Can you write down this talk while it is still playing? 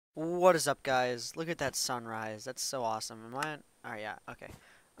What is up, guys? Look at that sunrise. That's so awesome. Am I on? Oh, yeah. Okay.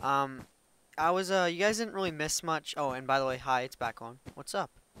 Um, you guys didn't really miss much. Oh, and by the way, hi, it's back on. What's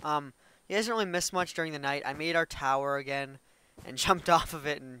up? You guys didn't really miss much during the night. I made our tower again and jumped off of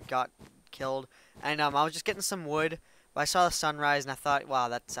it and got killed. And, I was just getting some wood, but I saw the sunrise and I thought, wow,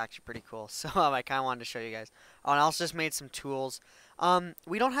 that's actually pretty cool. So, I kind of wanted to show you guys. Oh, and I also just made some tools.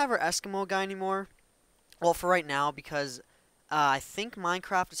 We don't have our Eskimo guy anymore. Well, for right now, because I think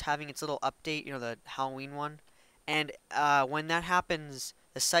Minecraft is having its little update, the Halloween one. And when that happens,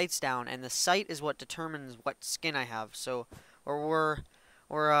 the site's down, and the site is what determines what skin I have. So we're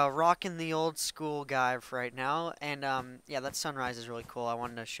rocking the old school guy for right now. And yeah, that sunrise is really cool. I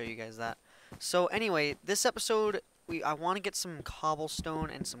wanted to show you guys that. So anyway, this episode, I want to get some cobblestone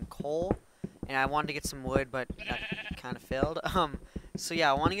and some coal. And I wanted to get some wood, but that kind of failed. So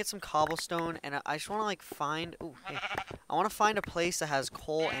yeah, I want to get some cobblestone, and I just want to like find. Ooh, hey, I want to find a place that has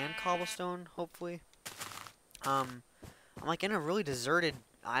coal and cobblestone. Hopefully, I'm like in a really deserted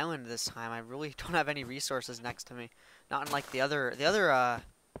island this time. I really don't have any resources next to me. Not unlike the other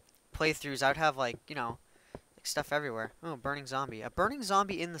playthroughs. I would have like like stuff everywhere. Oh, burning zombie! A burning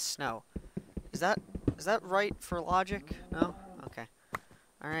zombie in the snow. Is that right for logic? No. Okay.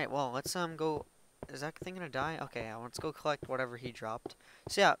 All right. Well, let's go. Is that thing gonna die? Okay, yeah, let's go collect whatever he dropped.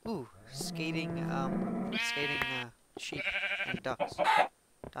 So yeah, ooh, skating sheep and ducks.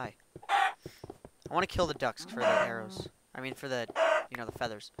 Die. I want to kill the ducks for the arrows. I mean, for the, the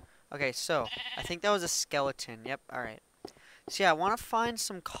feathers. Okay, so I think that was a skeleton. Yep. All right. So yeah, I want to find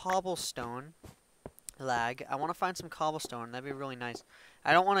some cobblestone. Lag. I want to find some cobblestone. That'd be really nice.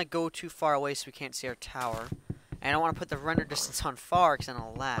 I don't want to go too far away so we can't see our tower. And I don't want to put the render distance on far because then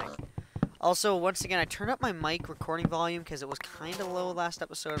it'll lag. Also, once again, I turned up my mic recording volume because it was kind of low last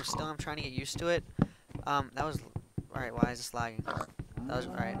episode. I'm trying to get used to it. That was... Alright, why is this lagging?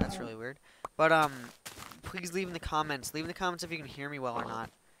 Alright, that's really weird. But, please leave in the comments. Leave in the comments if you can hear me well or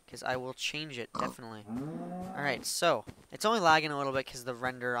not. Because I will change it, definitely. Alright, so, it's only lagging a little bit because the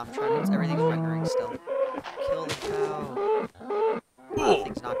render, everything's rendering still. Kill the cow. That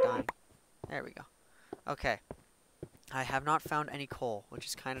thing's not dying. There we go. Okay. I have not found any coal, which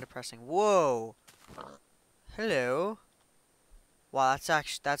is kind of depressing. Whoa! Hello. Wow,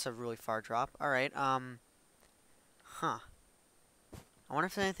 that's a really far drop. All right. Huh. I wonder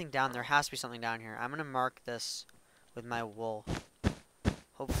if there's anything down there. There has to be something down here. I'm gonna mark this with my wool.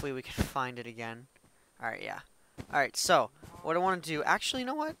 Hopefully we can find it again. All right, yeah. All right. So, what I want to do? Actually, you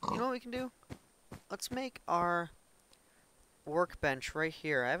know what? You know what we can do? Let's make our workbench right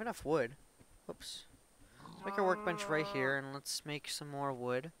here. I have enough wood. Whoops. Let's make our workbench right here, and let's make some more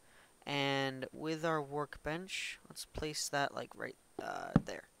wood. And with our workbench, let's place that like right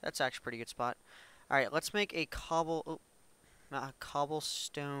there. That's actually a pretty good spot. All right, let's make a cobblestone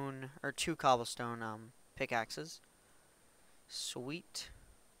or two cobblestone pickaxes. Sweet.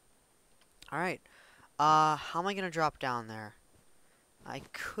 All right. How am I gonna drop down there? I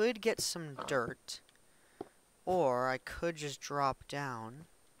could get some dirt, or I could just drop down.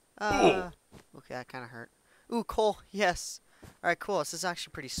 Okay, that kind of hurt. Ooh, coal. Yes. All right, cool. This is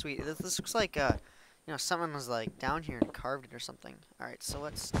actually pretty sweet. This looks like someone was like down here and carved it or something. All right, so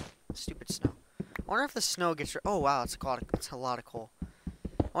let's stupid snow. I wonder if the snow gets rid. Oh wow, it's a lot of coal.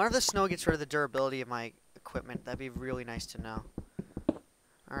 I wonder if the snow gets rid of the durability of my equipment. That'd be really nice to know.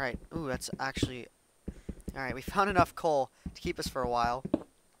 All right. Ooh, that's actually. All right, we found enough coal to keep us for a while.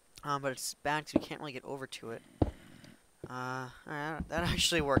 But it's bad because we can't really get over to it. All right, that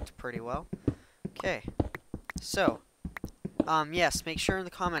actually worked pretty well. Okay. So, yes, make sure in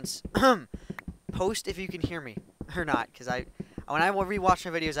the comments, post if you can hear me or not, because when I rewatch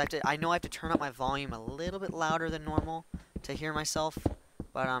my videos, I know I have to turn up my volume a little bit louder than normal to hear myself.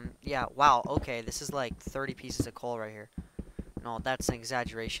 But yeah, wow, okay, this is like 30 pieces of coal right here. No, that's an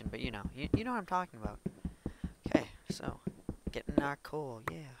exaggeration, but you know what I'm talking about. Okay, so getting our coal,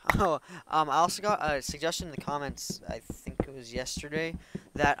 yeah. Oh, I also got a suggestion in the comments. I think it was yesterday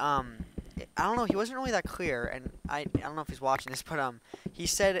that I don't know, he wasn't really that clear, and I don't know if he's watching this, but he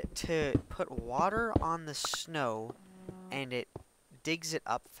said to put water on the snow, and it digs it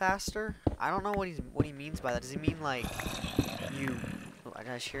up faster. I don't know what he means by that. Does he mean like you? Oh, did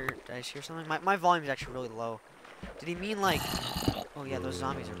I hear something? My volume is actually really low. Did he mean like? Oh yeah, those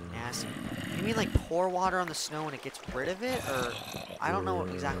zombies are nasty. Did he mean like pour water on the snow and it gets rid of it, or I don't know what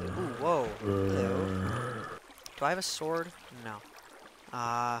exactly. Ooh, whoa. Hello. Do I have a sword? No.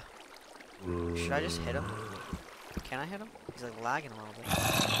 Should I just hit him? Can I hit him? He's like lagging a little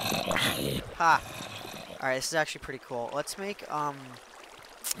bit. Ha! Alright, this is actually pretty cool. Let's make some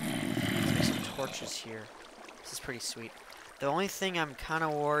torches here. This is pretty sweet. The only thing I'm kind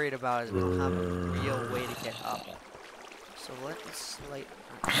of worried about is we don't have a real way to get up. So let's like,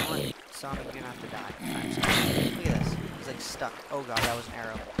 zombie, you're gonna have to die. Look at this. He's like stuck. Oh god, that was an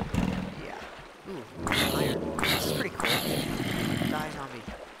arrow. Yeah. Ooh, iron. This is pretty cool. Die, zombie.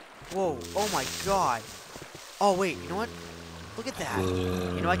 Whoa. Oh my god. Oh wait, you know what? Look at that.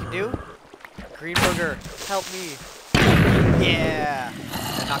 You know what I can do? Green booger, help me. Yeah.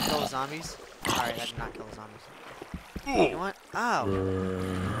 Did I not kill the zombies? Alright, I did not kill the zombies. You know what? Oh.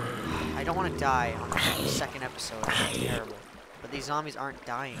 I don't want to die on the second episode. That's terrible. But these zombies aren't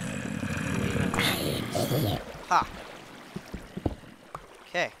dying. Ha!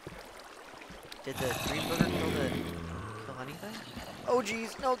 Okay. Did the green booger kill anything? Oh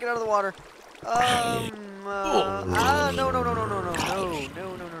jeez, no, get out of the water.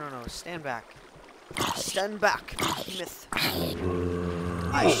 No. Stand back. Stand back, myth.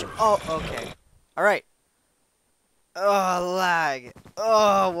 Oh, okay. Alright. Oh, lag.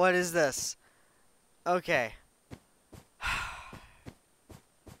 Oh, what is this? Okay.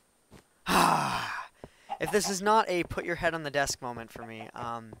 If this is not a put your head on the desk moment for me,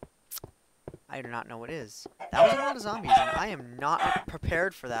 I do not know what is. That was a lot of zombies, and I am not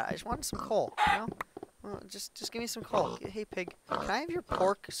prepared for that. I just wanted some coal, you know? Well, just give me some coal. Hey, pig, can I have your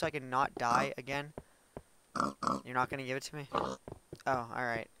pork so I can not die again? You're not gonna give it to me? Oh,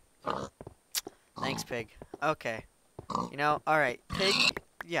 alright. Thanks, pig. Okay. You know, alright, pig,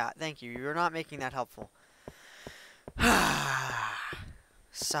 yeah, thank you. You're not making that helpful.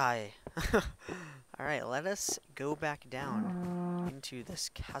 Sigh. Alright, let us go back down into this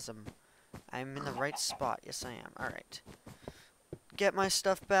chasm. I'm in the right spot. Yes, I am. Alright. Get my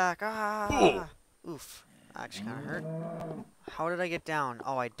stuff back. Ah! Oof. That actually kind of hurt. How did I get down?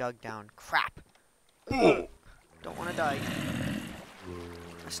 Oh, I dug down. Crap. Ugh. Don't want to die.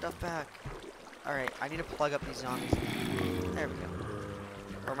 Get my stuff back. Alright, I need to plug up these zombies. There we go.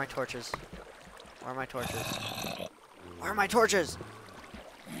 Where are my torches? Where are my torches? Where are my torches?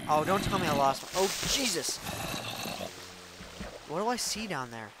 Oh, don't tell me I lost one. Oh, Jesus! What do I see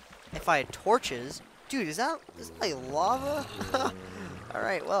down there? If I had torches... Dude, is that like lava?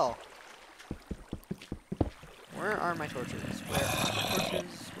 Alright, well. Where are my torches? Where are my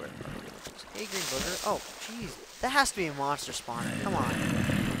torches? Where are my torches? Hey, green booger. Oh, jeez. That has to be a monster spawner. Come on.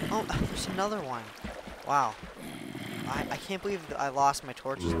 Oh, there's another one. Wow. I can't believe that I lost my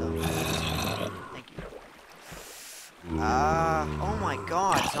torches, though. Thank you. Oh my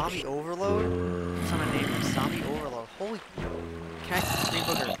god. Zombie overload? That's what I'm gonna name it. Zombie overload. Holy... Can I... Green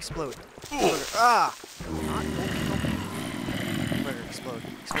booger, explode. Green booger. Ah! Not... Green booger, explode.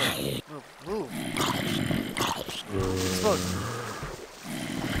 Explode. Move. Explode.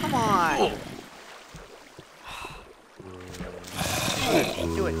 Come on!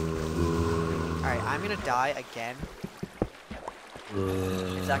 Do it. Alright, I'm gonna die again.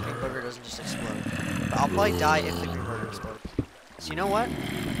 If that green booger doesn't just explode. But I'll probably die if the green booger explodes. So you know what?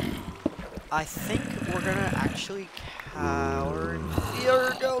 I think we're gonna actually cower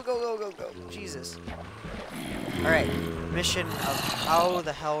here. Go. Jesus. Alright. Mission of how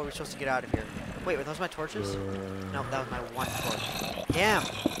the hell are we supposed to get out of here? Wait, were those my torches? No, that was my one torch. Damn!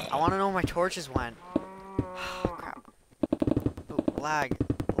 I wanna know where my torches went. Crap. Ooh, lag.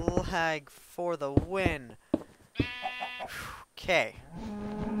 Lag for the win. Okay.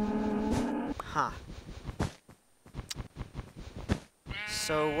 Huh.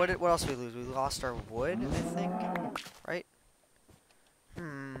 So what else did we lose? We lost our wood, I think, right?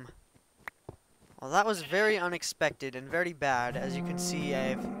 Well, that was very unexpected and very bad. As you can see, I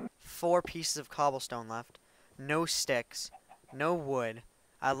have 4 pieces of cobblestone left, no sticks, no wood.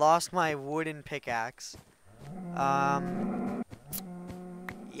 I lost my wooden pickaxe.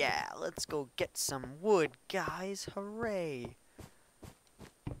 Yeah, let's go get some wood, guys. Hooray.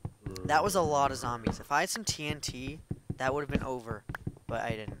 That was a lot of zombies. If I had some TNT, that would have been over. But I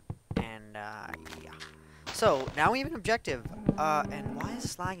didn't. And, yeah. So, now we have an objective. And why is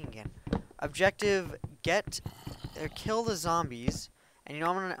this lagging again? Objective, kill the zombies. And you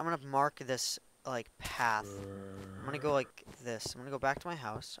know, I'm gonna mark this, like, path. I'm gonna go like this. I'm gonna go back to my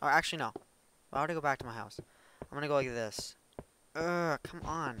house. Or, actually, no. Why would I go back to my house? I'm gonna go like this. Ugh, come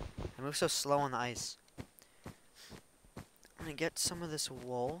on. I move so slow on the ice. I'm gonna get some of this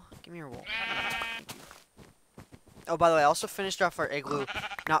wool. Give me your wool. Thank you. Oh, by the way, I also finished off our igloo,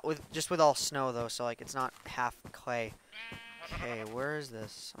 just with all snow though, so like it's not half clay. Okay, where is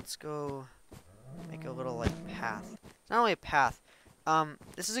this? Let's go make a little like path. It's not only a path.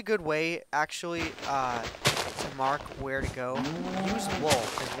 This is a good way actually to mark where to go. Use wool,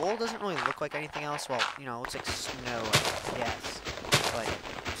 because wool doesn't really look like anything else. Well, you know, it looks like snow, I guess. But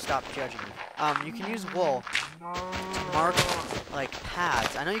stop judging me. You can use wool to mark like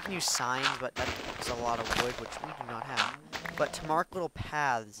paths. I know you can use signs, but that's a lot of wood, which we do not have. But to mark little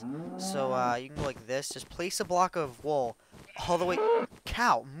paths, so you can go like this. Just place a block of wool all the way.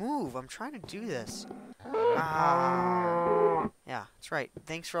 Cow, move! I'm trying to do this. Ah. Yeah, that's right.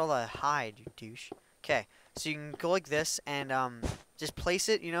 Thanks for all the hide, you douche. Okay, so you can go like this and just place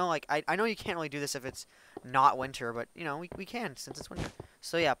it. You know, like I know you can't really do this if it's not winter, but you know we can since it's winter.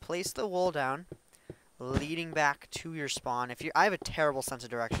 So yeah, place the wool down, leading back to your spawn. I have a terrible sense of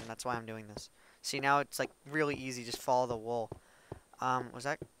direction. That's why I'm doing this. See, now it's like really easy. Just follow the wool. Was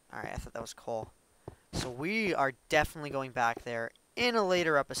that? Alright, I thought that was coal. So we are definitely going back there in a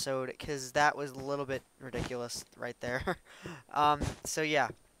later episode, because that was a little bit ridiculous right there. So yeah.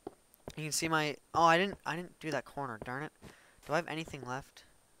 You can see my... Oh, I didn't do that corner, darn it. Do I have anything left?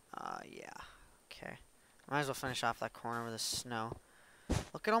 Yeah. Okay. Might as well finish off that corner with the snow.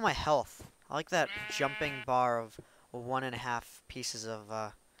 Look at all my health. I like that jumping bar of 1.5 pieces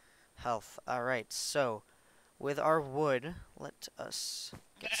of, health. Alright, so... With our wood, let us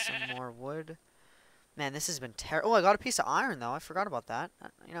get some more wood. Man, this has been terrible. Oh, I got a piece of iron, though. I forgot about that.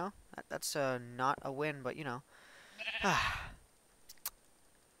 You know, that's not a win, but, you know. I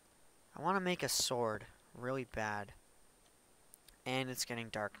want to make a sword really bad. And it's getting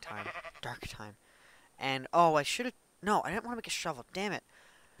dark time. Dark time. And, oh, I should have... No, I didn't want to make a shovel. Damn it.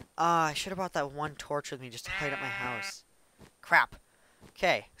 I should have brought that one torch with me just to light up my house. Crap.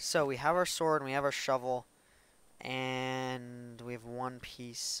 Okay, so we have our sword and we have our shovel. And we have one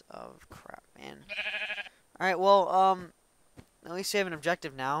piece of crap, man. Alright, well, at least we have an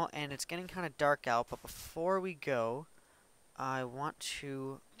objective now, and it's getting kind of dark out, but before we go, I want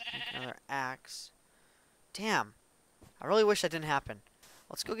to make another axe. Damn. I really wish that didn't happen.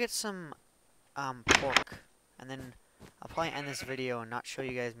 Let's go get some, pork, and then I'll probably end this video and not show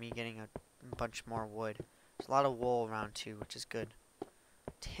you guys me getting a bunch more wood. There's a lot of wool around, too, which is good.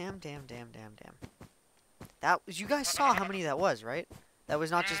 Damn. You guys saw how many that was, right? That was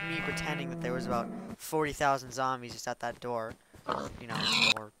not just me pretending that there was about 40,000 zombies just at that door. You know,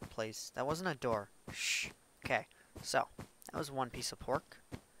 door place. That wasn't a door. Shh. Okay, so, that was one piece of pork.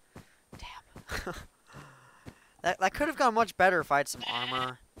 Damn. that could have gone much better if I had some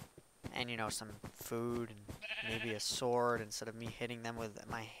armor. And, you know, some food and maybe a sword instead of me hitting them with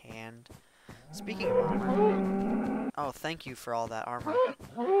my hand. Speaking of armor... Oh, thank you for all that armor.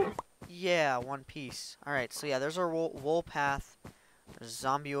 Yeah, one piece. Alright, so yeah, there's our wool path. There's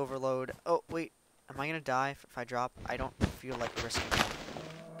zombie overload. Oh, wait. Am I gonna die if I drop? I don't feel like risking that.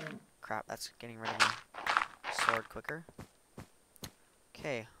 Crap, that's getting rid of my sword quicker.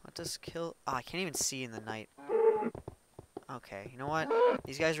 Okay, let us kill... Oh, I can't even see in the night. Okay, you know what?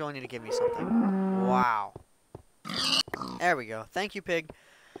 These guys really need to give me something. Wow. There we go. Thank you, pig.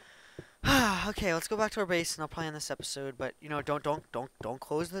 Okay, let's go back to our base, and I'll probably end this episode. But you know, don't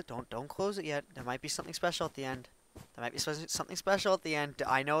close it. Don't close it yet. There might be something special at the end. There might be something special at the end.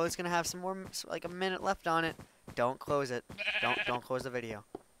 I know it's gonna have some more, like a minute left on it. Don't close it. Don't close the video.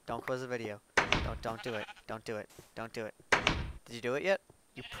 Don't close the video. Don't do it. Don't do it. Don't do it. Did you do it yet?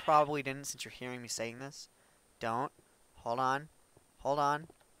 You probably didn't, since you're hearing me saying this. Don't. Hold on. Hold on.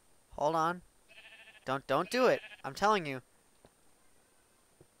 Hold on. Don't do it. I'm telling you.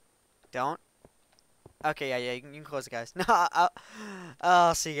 Don't. Okay, yeah, you can close it, guys. No,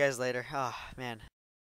 I'll see you guys later. Oh, man.